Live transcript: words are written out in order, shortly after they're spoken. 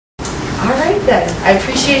right then. I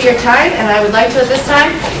appreciate your time, and I would like to at this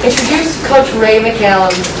time introduce Coach Ray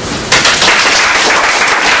McCallum.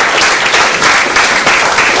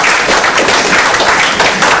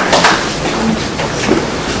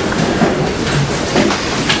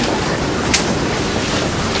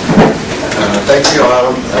 Thank you,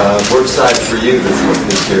 Autumn. We're excited for you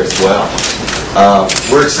this year as well.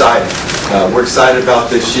 We're excited. We're excited about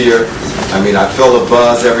this year. I mean, I feel a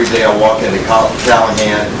buzz every day I walk into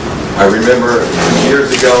Callahan. I remember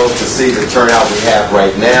years ago to see the turnout we have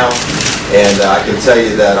right now, and I can tell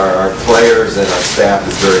you that our players and our staff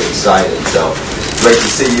is very excited. So, great to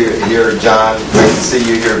see you here, John. Great to see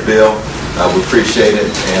you here, Bill. We appreciate it.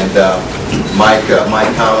 And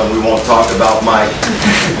McCallum, we won't talk about Mike.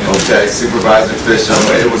 Okay, Supervisor Fisher.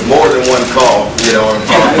 It was more than one call, you know what I'm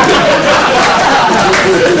talking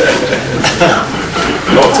about.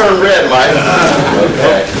 Don't turn red, Mike.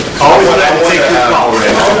 Okay. Always glad to take your call,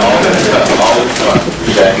 Red. Always fun.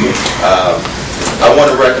 Okay. I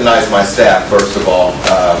want to recognize my staff, first of all.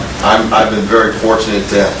 I've been very fortunate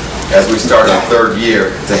to, as we start our third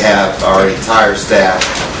year, to have our entire staff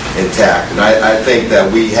intact. And I think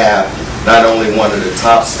that we have not only one of the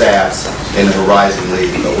top staffs in the Horizon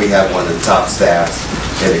League, but we have one of the top staffs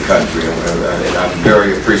in the country. And I'm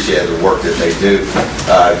very appreciative of the work that they do.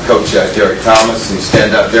 Coach Derek Thomas, and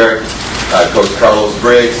stand up, Derek. Coach Carlos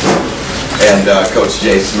Briggs, and Coach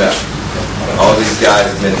Jay Smith. All these guys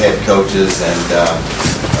have been head coaches and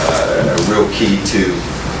a real key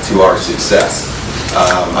to our success.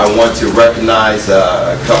 I want to recognize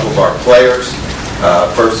a couple of our players.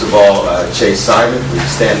 First of all, Chase Simon. We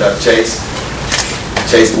stand up, Chase.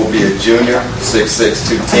 Chase will be a junior, 6'6",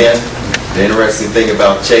 210. The interesting thing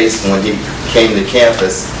about Chase, when he came to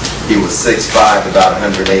campus, he was 6'5", about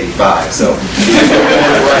 185. So he's going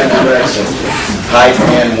in the right direction, height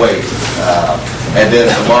and weight. And then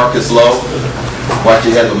Marcus Lowe. Watch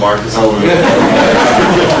your head, Marcus.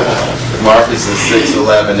 Marcus is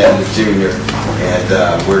 6'11" and a junior,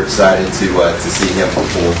 and we're excited to see him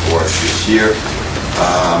perform for us this year.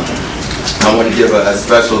 I want to give a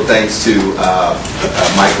special thanks to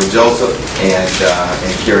Michael Joseph and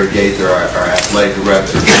Kerry Gaither, our athletic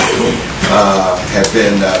director, have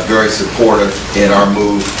been very supportive in our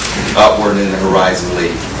move upward in the Horizon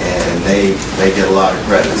League, and they get a lot of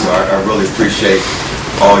credit. So I really appreciate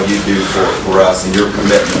all you do for us and your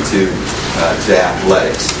commitment to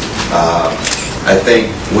athletics. I think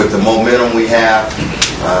with the momentum we have,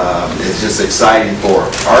 it's just exciting for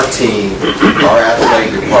our team, our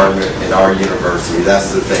athletic department, and our university.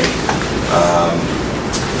 That's the thing.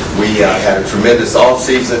 We had a tremendous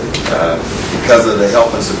off-season. Because of the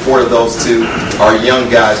help and support of those two, our young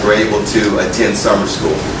guys were able to attend summer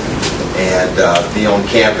school and be on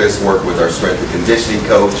campus, work with our strength and conditioning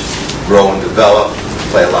coach, grow and develop,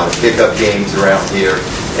 play a lot of pickup games around here,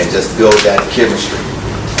 and just build that chemistry.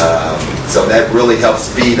 So that really helps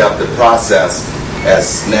speed up the process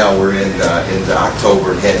as now we're into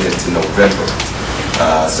October and heading into November.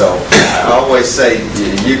 So I always say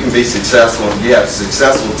you can be successful. You have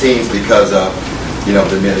successful teams because of the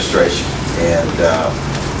administration, and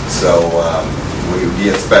so we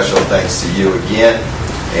give special thanks to you again,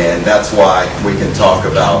 and that's why we can talk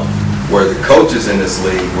about where the coaches in this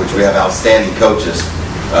league, which we have outstanding coaches,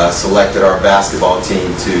 selected our basketball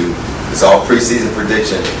team to. It's all preseason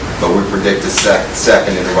prediction, but we predicted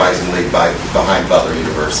second in the Rising League behind Butler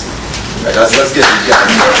University. Right, let's get these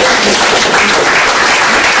guys started.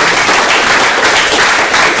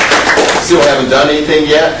 Still haven't done anything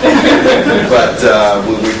yet, but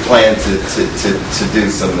we plan to do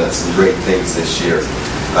some great things this year.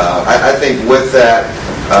 I think with that,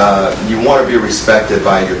 you want to be respected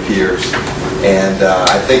by your peers, and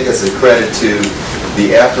I think it's a credit to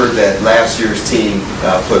the effort that last year's team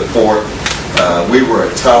put forth. We were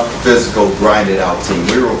a tough, physical, grinded-out team.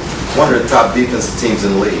 We were one of the top defensive teams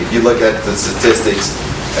in the league. If you look at the statistics,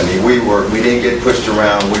 I mean, we didn't get pushed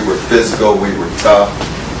around. We were physical. We were tough,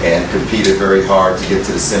 and competed very hard to get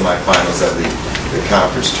to the semifinals of the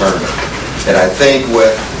conference tournament. And I think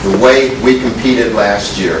with the way we competed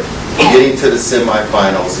last year, getting to the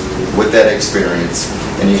semifinals with that experience,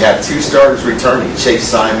 and you have two starters returning, Chase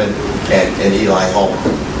Simon and Eli Holman.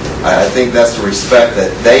 I think that's the respect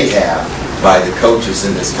that they have by the coaches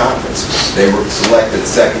in this conference. They were selected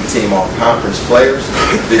second team all conference players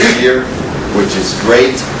this year, which is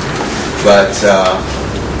great, but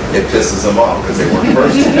it pisses them off because they weren't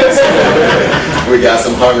first. We got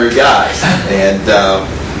some hungry guys, and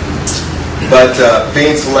but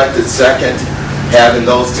being selected second, having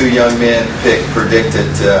those two young men predicted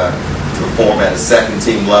to perform at a second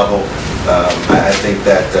team level, I think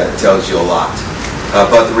that tells you a lot.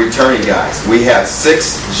 but the returning guys. We have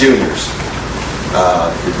 6 juniors.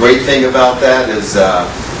 The great thing about that is,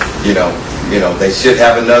 they should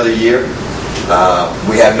have another year.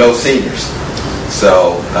 We have no seniors.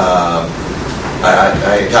 So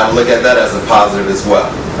I kind of look at that as a positive as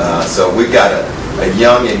well. So we've got a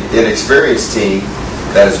young and inexperienced team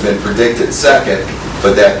that has been predicted second,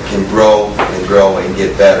 but that can grow and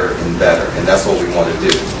get better and better, and that's what we want to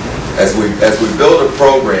do. As we build a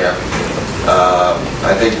program,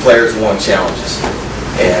 I think players want challenges,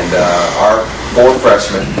 and our 4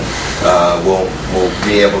 freshmen will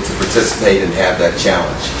be able to participate and have that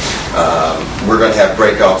challenge. We're going to have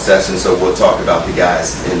breakout sessions, so we'll talk about the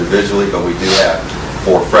guys individually, but we do have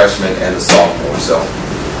 4 freshmen and a sophomore. So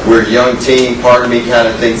we're a young team. Part of me kind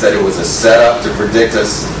of thinks that it was a setup to predict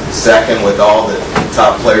us second with all the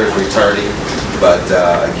top players returning, but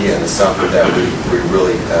again, it's something that we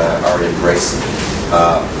really are embracing.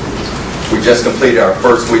 We just completed our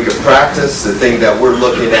first week of practice. The thing that we're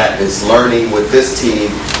looking at is learning with this team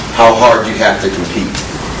how hard you have to compete.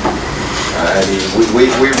 We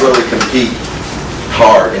really compete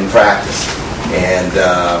hard in practice, and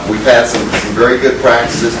we've had some very good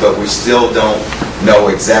practices, but we still don't know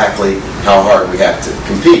exactly how hard we have to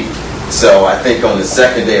compete. So I think on the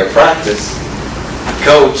second day of practice,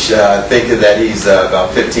 Coach, thinking that he's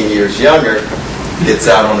about 15 years younger, gets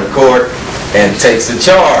out on the court and takes a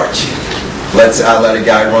charge. I let a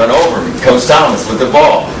guy run over me. Coach Thomas with the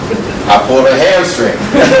ball. I pulled a hamstring.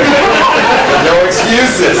 No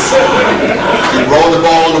excuses. He rolled the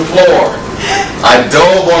ball on the floor. I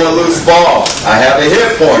don't want a loose ball. I have a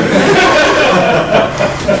hip pointer.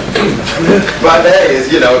 But hey,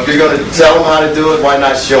 if you're going to tell them how to do it, why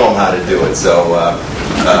not show them how to do it? So,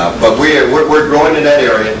 but we're growing in that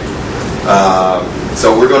area.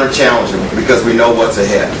 So we're going to challenge them because we know what's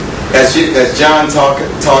ahead. As John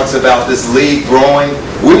talks about this league growing,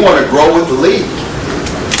 we want to grow with the league.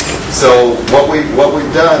 So what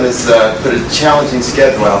we've done is put a challenging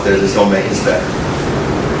schedule out there that's going to make us better.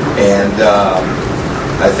 And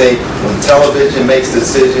I think when television makes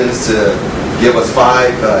decisions to give us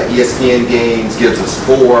 5 ESPN games, gives us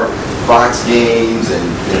 4 Fox games and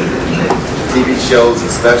TV shows and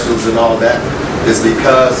specials and all that, is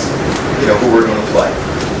because who we're going to play.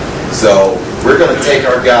 So we're going to take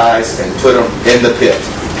our guys and put them in the pit,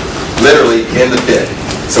 literally in the pit.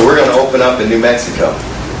 So we're going to open up in New Mexico.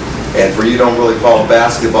 And for you who don't really follow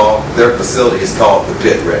basketball, their facility is called the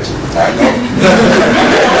Pit, Rich. I know.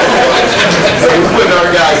 So we're putting our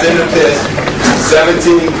guys in the pit,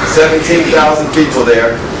 17,000 people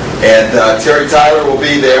there. And Terry Tyler will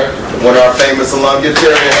be there, one of our famous alum. Give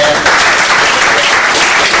Terry a hand.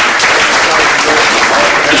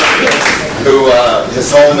 Who his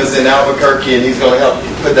home is in Albuquerque, and he's going to help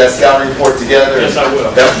put that scouting report together. Yes, I will.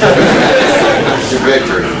 That's your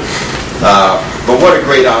victory. But what a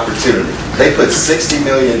great opportunity. They put $60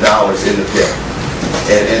 million in the pit.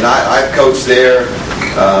 And I've coached there.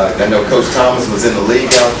 I know Coach Thomas was in the league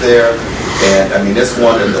out there. And, I mean, it's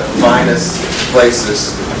one of the finest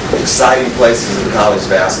places, exciting places in college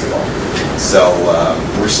basketball. So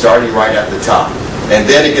we're starting right at the top. And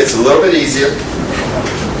then it gets a little bit easier.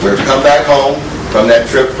 We're come back home from that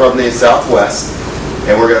trip from the Southwest,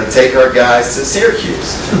 and we're going to take our guys to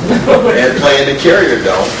Syracuse and play in the Carrier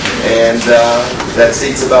Dome, and that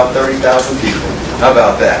seats about 30,000 people. How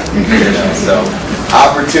about that? So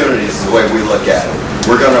opportunities is the way we look at it.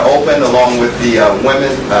 We're going to open along with the women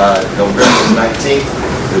November 19th,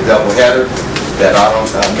 the doubleheader that Otto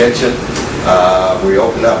mentioned. We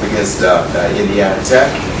open up against Indiana Tech,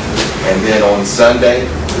 and then on Sunday,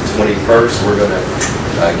 the 21st, we're going to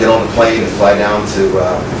get on a plane and fly down to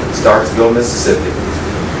Starksville, Mississippi.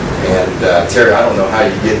 And Terry, I don't know how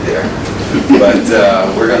you get there, but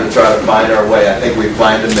we're going to try to find our way. I think we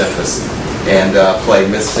fly into Memphis and play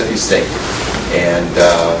Mississippi State. And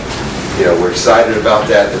we're excited about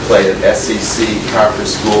that, to play at SEC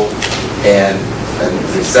Conference School. And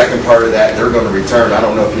the second part of that, they're going to return. I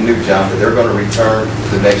don't know if you knew, John, but they're going to return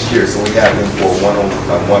the next year. So we have them for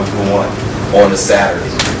one-on-one on a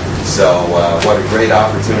Saturday. So what a great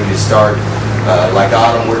opportunity to start. Like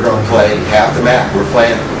Autumn, we're going to play half the map. We're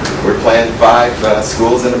playing 5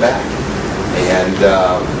 schools in the back, and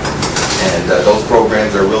those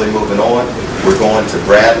programs are really moving on. We're going to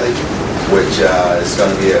Bradley, which is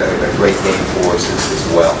going to be a great game for us as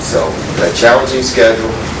well. So a challenging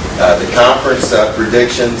schedule. The conference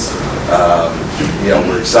predictions,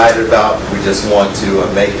 we're excited about. We just want to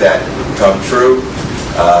make that come true.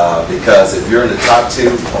 Because if you're in the top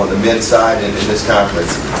 2 on the men's side in this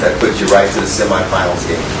conference, that puts you right to the semifinals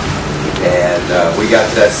game. And we got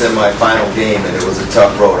to that semifinal game, and it was a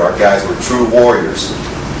tough road. Our guys were true warriors,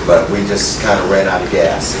 but we just kind of ran out of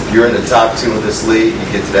gas. If you're in the top 2 of this league, you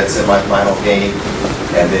get to that semifinal game,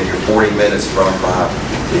 and then you're 40 minutes from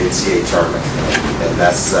the NCAA tournament. And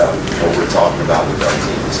that's what we're talking about with our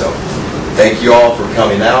team. So thank you all for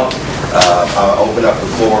coming out. I'll open up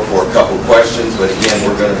the floor for a couple of questions, but again,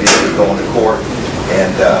 we're going to be able to go into court,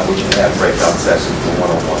 and we can have breakout sessions for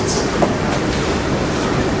one-on-ones.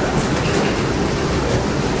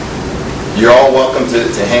 You're all welcome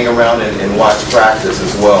to hang around and watch practice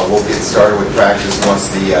as well. We'll get started with practice once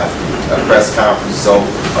the press conference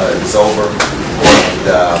is over, and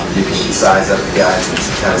you can size up the guys and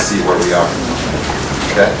kind of see where we are.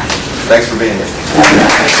 Okay? Thanks for being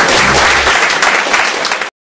here.